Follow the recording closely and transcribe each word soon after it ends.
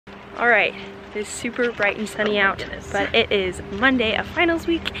Alright, it is super bright and sunny out, but it is Monday of finals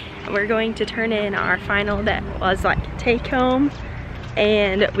week, and we're going to turn in our final that was like take home,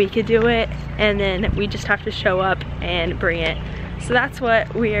 and we could do it, and then we just have to show up and bring it. So that's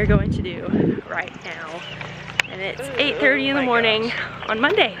what we are going to do right now. And it's 8:30 in the morning on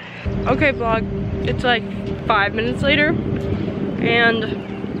Monday. Okay vlog, it's like 5 minutes later,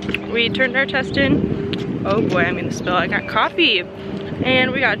 and we turned our test in. Oh boy, I'm gonna spill. I got coffee.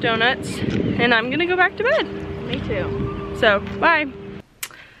 And we got donuts, and I'm gonna go back to bed. Me too. So, bye.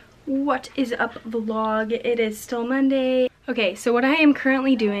 What is up, vlog? It is still Monday. Okay, so what I am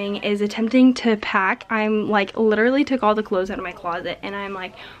currently doing is attempting to pack. I'm like literally took all the clothes out of my closet, and I'm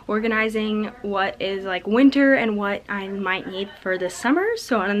like organizing what is like winter and what I might need for this summer.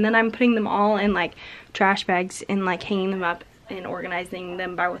 So, and then I'm putting them all in like trash bags and like hanging them up and organizing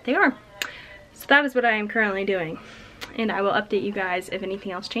them by what they are. So that is what I am currently doing. And I will update you guys if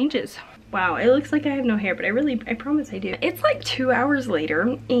anything else changes. Wow, it looks like I have no hair, but I promise I do. It's like 2 hours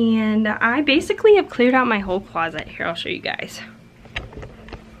later, and I basically have cleared out my whole closet. Here, I'll show you guys.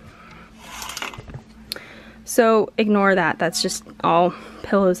 So ignore that, that's just all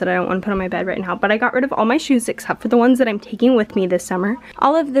pillows that I don't want to put on my bed right now. But I got rid of all my shoes except for the ones that I'm taking with me this summer.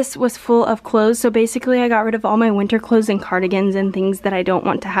 All of this was full of clothes, so basically I got rid of all my winter clothes and cardigans and things that I don't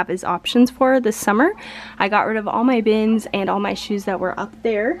want to have as options for this summer. I got rid of all my bins and all my shoes that were up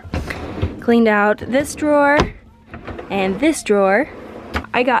there. Cleaned out this drawer and this drawer.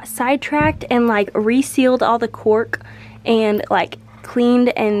 I got sidetracked and like resealed all the cork and like cleaned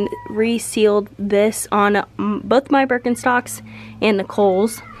and resealed this on both my Birkenstocks and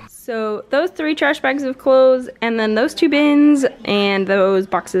Nicole's. So those 3 trash bags of clothes, and then those 2 bins and those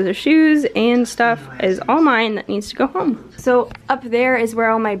boxes of shoes and stuff is all mine that needs to go home. So up there is where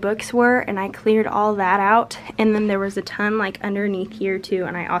all my books were, and I cleared all that out, and then there was a ton like underneath here too,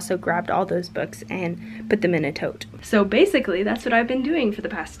 and I also grabbed all those books and put them in a tote. So basically that's what I've been doing for the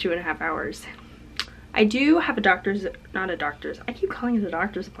past 2.5 hours. I do have I keep calling it a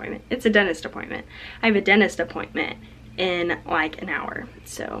doctor's appointment. It's a dentist appointment. I have a dentist appointment in like an hour.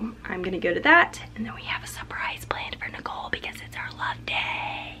 So I'm gonna go to that, and then we have a surprise planned for Nicole because it's our love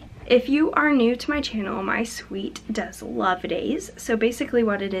day. If you are new to my channel, my suite does love days. So basically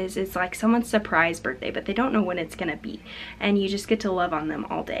what it is like someone's surprise birthday, but they don't know when it's gonna be, and you just get to love on them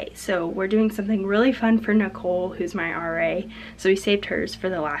all day. So we're doing something really fun for Nicole, who's my RA. So we saved hers for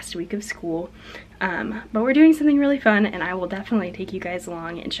the last week of school. But we're doing something really fun, and I will definitely take you guys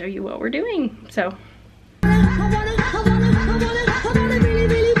along and show you what we're doing. So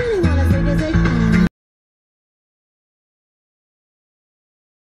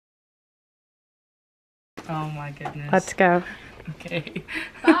oh my goodness. let's go. Okay.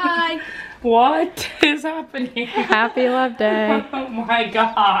 Bye. What is happening? Happy love day. Oh my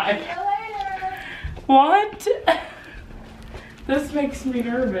god. What? This makes me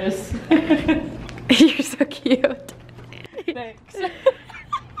nervous. You're so cute. Thanks.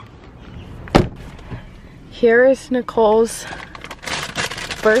 Here is Nicole's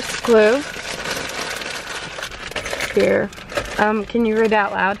first clue. Here. Can you read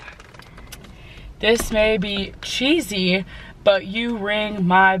out loud? This may be cheesy, but you ring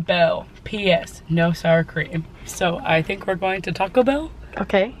my bell. P.S. No sour cream. So I think we're going to Taco Bell.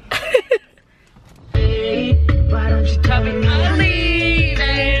 Okay. Why don't you tell me I'm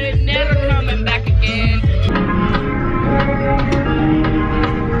leaving, never coming back again.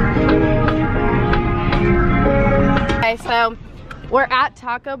 Okay, so we're at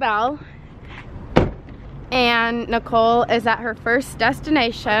Taco Bell, and Nicole is at her first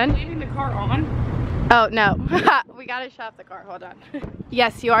destination. Leaving the car on? Oh no, we gotta shut off the car, hold on.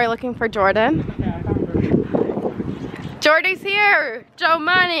 Yes, you are looking for Jordan. Yeah, I got her. Jordy's here, Joe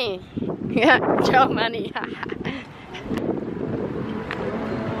Money. Yeah, Joe Money.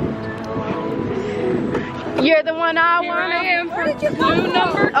 You're the one I Here want. I am for clue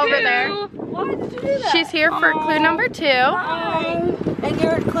number 2. Over there. Why did you do that? She's here for clue number 2. And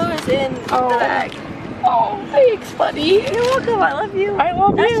your clue is in the bag. Oh, thanks, buddy. You're welcome. I love you. I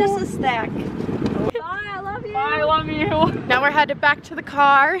love That's you. just a snack. Bye. I love you. I love you. Now we're headed back to the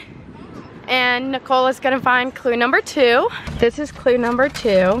car, and Nicole is gonna find clue number 2. This is clue number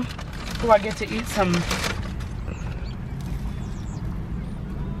 2. Oh, I get to eat some.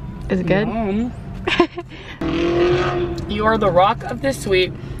 Is it good? Yum. You are the rock of this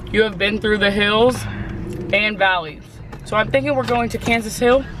suite. You have been through the hills and valleys. So I'm thinking we're going to Kansas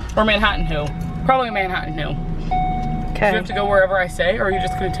Hill or Manhattan Hill. Probably Manhattan Hill. Do you have to go wherever I say, or are you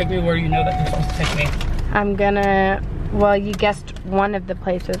just gonna take me where you know that you're supposed to take me? I'm gonna, well, you guessed one of the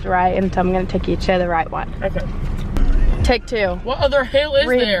places right, and so I'm gonna take you to the right one. Okay. Take two. What other hill is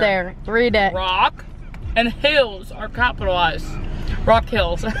Read there? there. Read it. Rock and hills are capitalized. Rock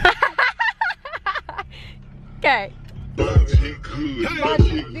hills. Okay. Would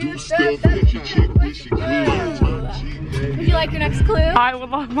you like your next clue? I would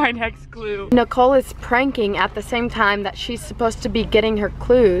love my next clue. Nicole is pranking at the same time that she's supposed to be getting her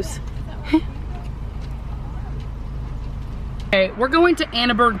clues. Okay, we're going to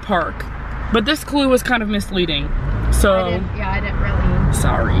Annaberg Park, but this clue was kind of misleading. So, I didn't really.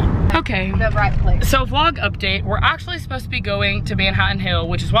 sorry. Okay. The right place. So vlog update, we're actually supposed to be going to Manhattan Hill,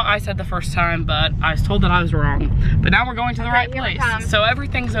 which is what I said the first time, but I was told that I was wrong. But now we're going to the right place, so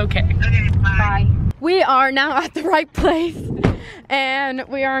everything's okay. Okay, bye. We are now at the right place, and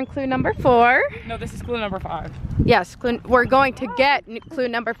we are on clue number 4. No, this is clue number 5. Yes, we're going to get clue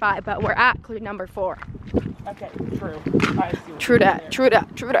number 5, but we're at clue number 4. Okay, true. I see what True you're that, saying. true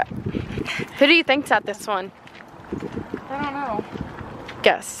that, true that. Who do you think's at this one? I don't know.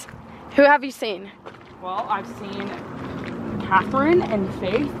 Guess. Who have you seen? Well, I've seen Catherine and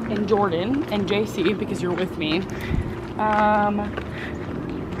Faith and Jordan and Jacie, because you're with me.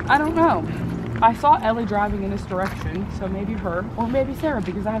 I don't know. I saw Ellie driving in this direction, so maybe her, or maybe Sarah,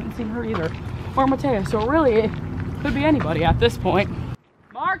 because I haven't seen her either. Or Matea, so really it could be anybody at this point.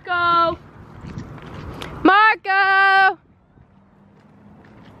 Marco! Marco!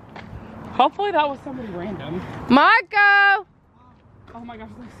 Hopefully that was somebody random. Marco! Oh my gosh,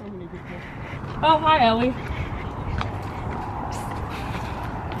 there's so many people. Oh, hi Ellie.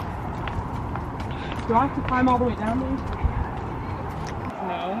 Do I have to climb all the way down there?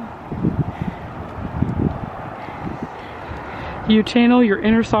 No. You channel your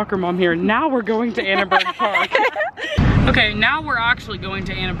inner soccer mom here. Now we're going to Annaberg Park. Okay, now we're actually going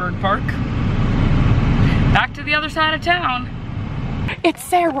to Annaberg Park. Back to the other side of town. It's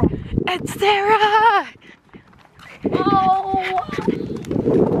Sarah. It's Sarah! Oh!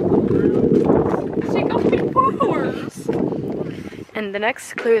 She got me flowers. And the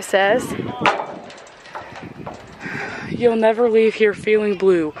next clue says, You'll never leave here feeling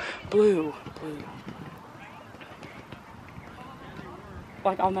blue. Blue. Blue.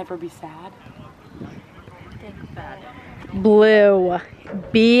 Like I'll never be sad. blue.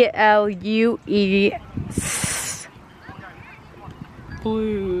 B-L-U-E.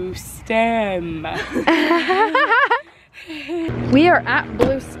 Blue stem. We are at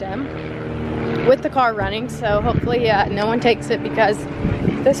Blue Stem with the car running, so hopefully no one takes it because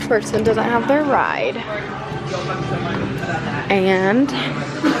this person doesn't have their ride. And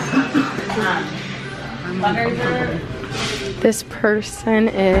this person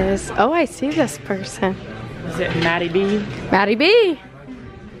is, oh, I see this person. Is it Maddie B? Maddie B.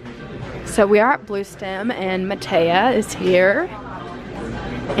 So we are at Blue Stem and Matea is here.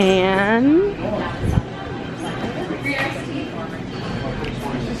 And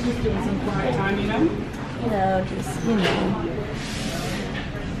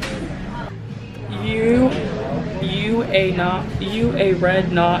You a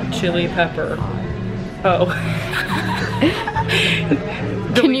red not chili pepper. Oh.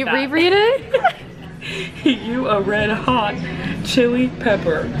 can you reread it? You a red hot chili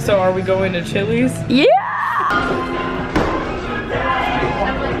pepper. So are we going to Chili's? Yeah.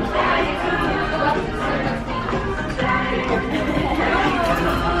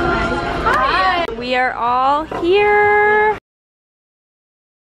 Hi. We are all here.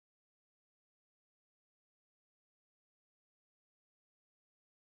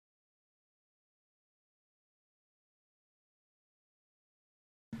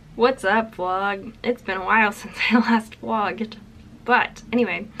 What's up, vlog? It's been a while since I last vlogged. But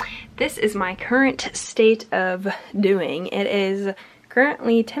anyway, this is my current state of doing. It is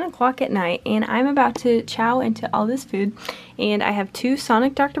currently 10 o'clock at night and I'm about to chow into all this food. And I have 2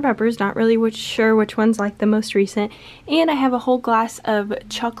 Sonic Dr. Peppers, not really sure which one's like the most recent. And I have a whole glass of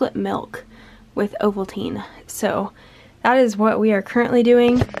chocolate milk with Ovaltine. So that is what we are currently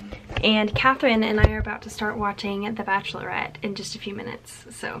doing. And Catherine and I are about to start watching The Bachelorette in just a few minutes,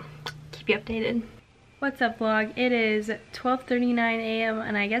 so keep you updated. What's up, vlog? It is 12:39 a.m.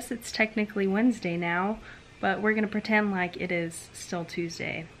 and I guess it's technically Wednesday now, but we're gonna pretend like it is still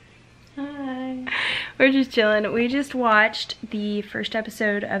Tuesday. Hi. We're just chilling. We just watched the first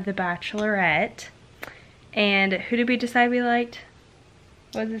episode of The Bachelorette, and who did we decide we liked?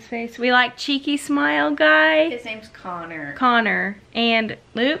 What was his face? We like Cheeky Smile Guy. His name's Connor. Connor. And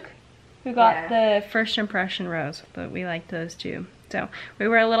Luke, who got the first impression rose, but we liked those two. So we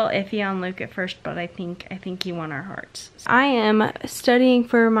were a little iffy on Luke at first, but I think he won our hearts. I am studying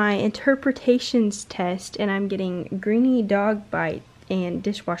for my interpretations test, and I'm getting greeny dog bite and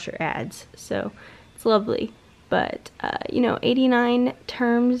dishwasher ads. So it's lovely. But, you know, 89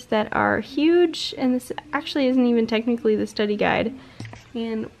 terms that are huge, and this actually isn't even technically the study guide.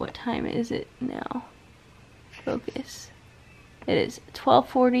 And what time is it now? Focus. It is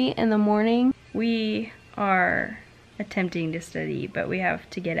 12:40 in the morning. We are attempting to study, but we have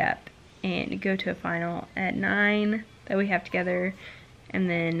to get up and go to a final at 9 that we have together, and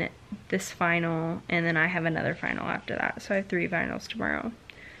then this final, and then I have another final after that. So I have 3 finals tomorrow.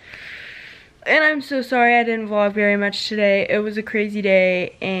 And I'm so sorry I didn't vlog very much today. It was a crazy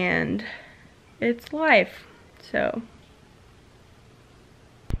day, and it's life. So,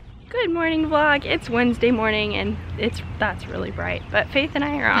 good morning vlog. It's Wednesday morning, and that's really bright. But Faith and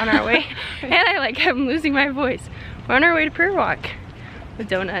I are on our way, and I'm losing my voice. We're on our way to prayer walk with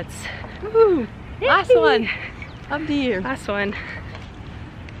donuts. Woo! Last one of the year. Last one.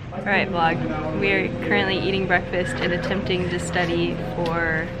 All right, vlog. We are currently eating breakfast and attempting to study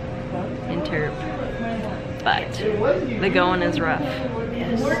for interp, but the going is rough.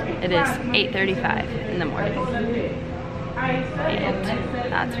 Yes. It is 8:35 in the morning, and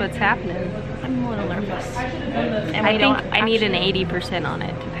that's what's happening. I'm a little nervous. And I think I need an 80% on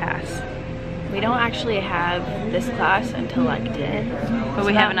it to pass. We don't actually have this class until like 10. But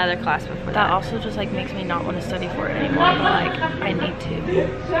we have another class before that. That also just like makes me not want to study for it anymore, but like I need to, you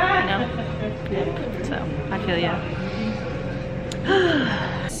know? Yep. So I feel ya.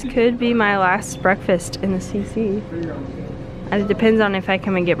 This could be my last breakfast in the CC. It depends on if I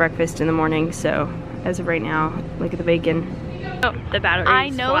come and get breakfast in the morning, so as of right now, look at the bacon. Oh, the battery I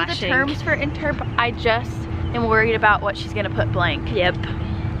know flashing. the terms for interp, I just am worried about what she's gonna put blank. Yep,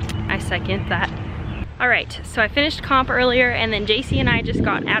 I second that. All right, so I finished comp earlier, and then Jacie and I just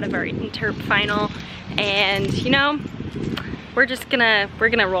got out of our interp final, and you know, we're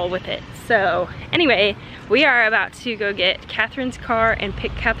gonna roll with it. So anyway, we are about to go get Catherine's car and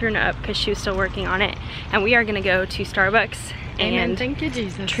pick Catherine up because she was still working on it, and we are gonna go to Starbucks and thank you,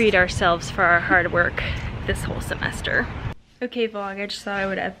 Jesus. treat ourselves for our hard work this whole semester. Okay vlog, I just thought I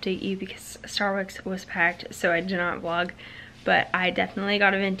would update you because Starbucks was packed, so I did not vlog, but I definitely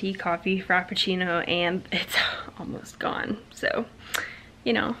got a venti coffee frappuccino and it's almost gone. So,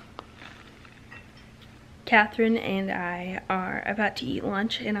 you know, Catherine and I are about to eat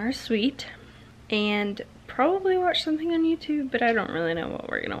lunch in our suite and probably watch something on YouTube, but I don't really know what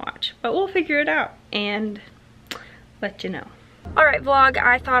we're gonna watch. But we'll figure it out and let you know. Alright vlog,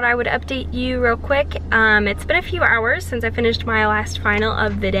 I thought I would update you real quick. It's been a few hours since I finished my last final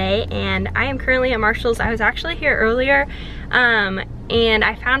of the day, and I am currently at Marshall's. I was actually here earlier, and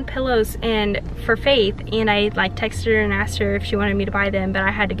I found pillows and for Faith, and I like texted her and asked her if she wanted me to buy them, but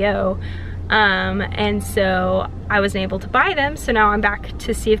I had to go. And so I wasn't able to buy them, so now I'm back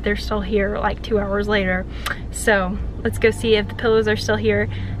to see if they're still here like 2 hours later. So let's go see if the pillows are still here,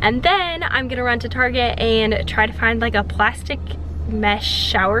 and then I'm gonna run to Target and try to find like a plastic mesh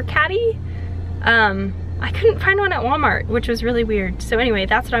shower caddy. I couldn't find one at Walmart, which was really weird. So anyway,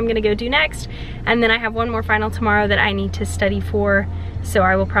 that's what I'm gonna go do next, and then I have one more final tomorrow that I need to study for, so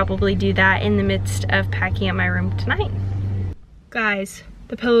I will probably do that in the midst of packing up my room tonight. Guys,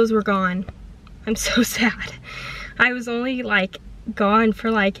 the pillows were gone. I'm so sad. I was only like gone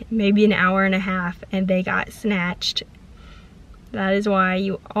for like maybe an hour and a half and they got snatched. That is why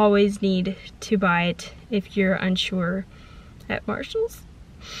you always need to buy it if you're unsure at Marshall's,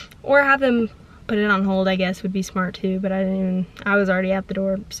 or have them put it on hold, I guess would be smart too, but I was already at the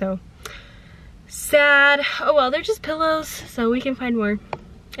door, so sad. Oh well, they're just pillows, so we can find more.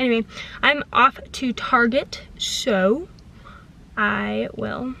 Anyway, I'm off to Target, so I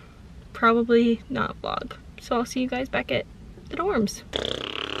will probably not vlog. So I'll see you guys back at the dorms.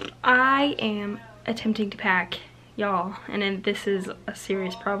 I am attempting to pack, y'all, and then this is a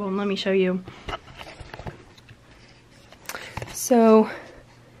serious problem. Let me show you. So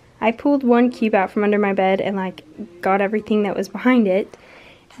I pulled one cube out from under my bed and like got everything that was behind it,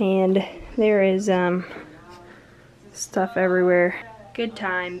 and there is stuff everywhere. Good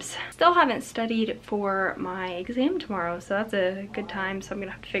times. Still haven't studied for my exam tomorrow, so that's a good time, so I'm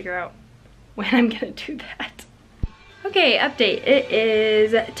gonna have to figure out when I'm gonna do that. Okay, update. It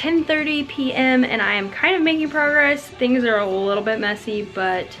is 10:30 p.m. and I am kind of making progress. Things are a little bit messy,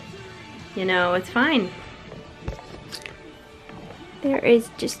 but you know, it's fine. There is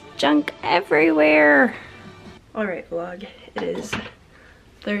just junk everywhere. Alright vlog, it is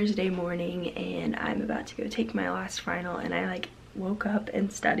Thursday morning and I'm about to go take my last final, and I like woke up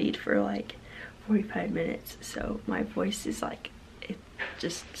and studied for like 45 minutes, so my voice is like, it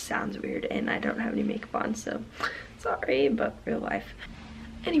just sounds weird and I don't have any makeup on, so sorry, but real life.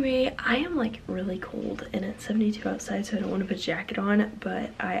 Anyway, I am like really cold and it's 72 outside, so I don't want to put a jacket on, but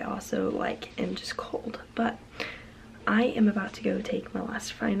I also like am just cold. But I am about to go take my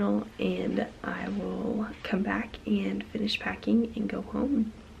last final and I will come back and finish packing and go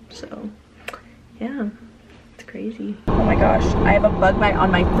home. So yeah, it's crazy. Oh my gosh, I have a bug bite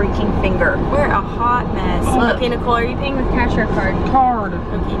on my freaking finger. We're a hot mess. Oh. Okay, Nicole, are you paying with cash or card? Card.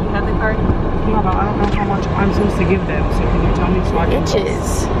 Okay, do you have the card? Yeah, but I don't know how much I'm supposed to give them, so can you tell me so I can...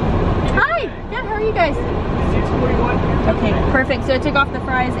 Inches. Hi, good, how are you guys? 641. Okay, perfect. So I took off the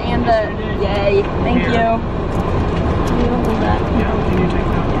fries and the... Yay, thank you. Can you hold that? Yeah, can you take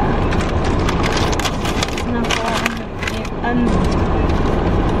that?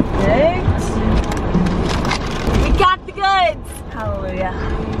 Perfect. We got the goods! Hallelujah.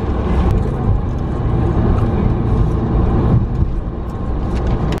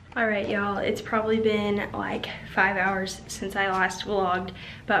 Alright y'all, it's probably been like 5 hours since I last vlogged,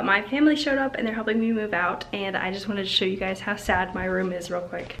 but my family showed up and they're helping me move out, and I just wanted to show you guys how sad my room is real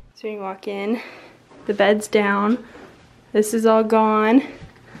quick. So when you walk in, the bed's down, this is all gone,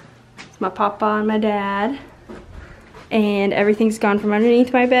 it's my papa and my dad, and everything's gone from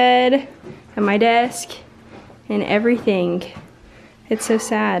underneath my bed and my desk and everything. It's so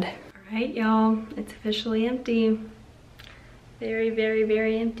sad. Alright y'all, it's officially empty. Very, very,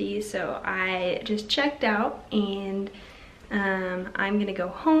 very empty. So I just checked out and I'm gonna go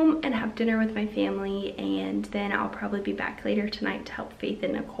home and have dinner with my family, and then I'll probably be back later tonight to help Faith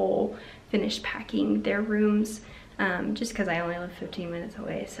and Nicole finish packing their rooms, just because I only live 15 minutes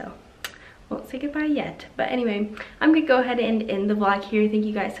away, so won't say goodbye yet. But anyway, I'm gonna go ahead and end the vlog here. Thank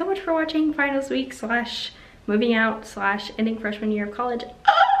you guys so much for watching finals week slash moving out slash ending freshman year of college.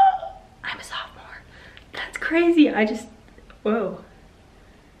 Oh, I'm a sophomore. That's crazy. Whoa,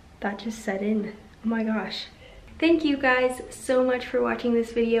 that just set in. Oh my gosh. Thank you guys so much for watching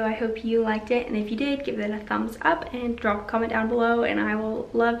this video. I hope you liked it, and if you did, give it a thumbs up and drop a comment down below, and I will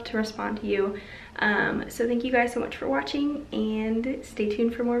love to respond to you. So thank you guys so much for watching, and stay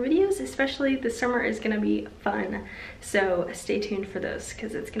tuned for more videos. Especially this summer is gonna be fun, so stay tuned for those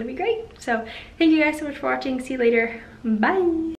because it's gonna be great. So thank you guys so much for watching. See you later. Bye.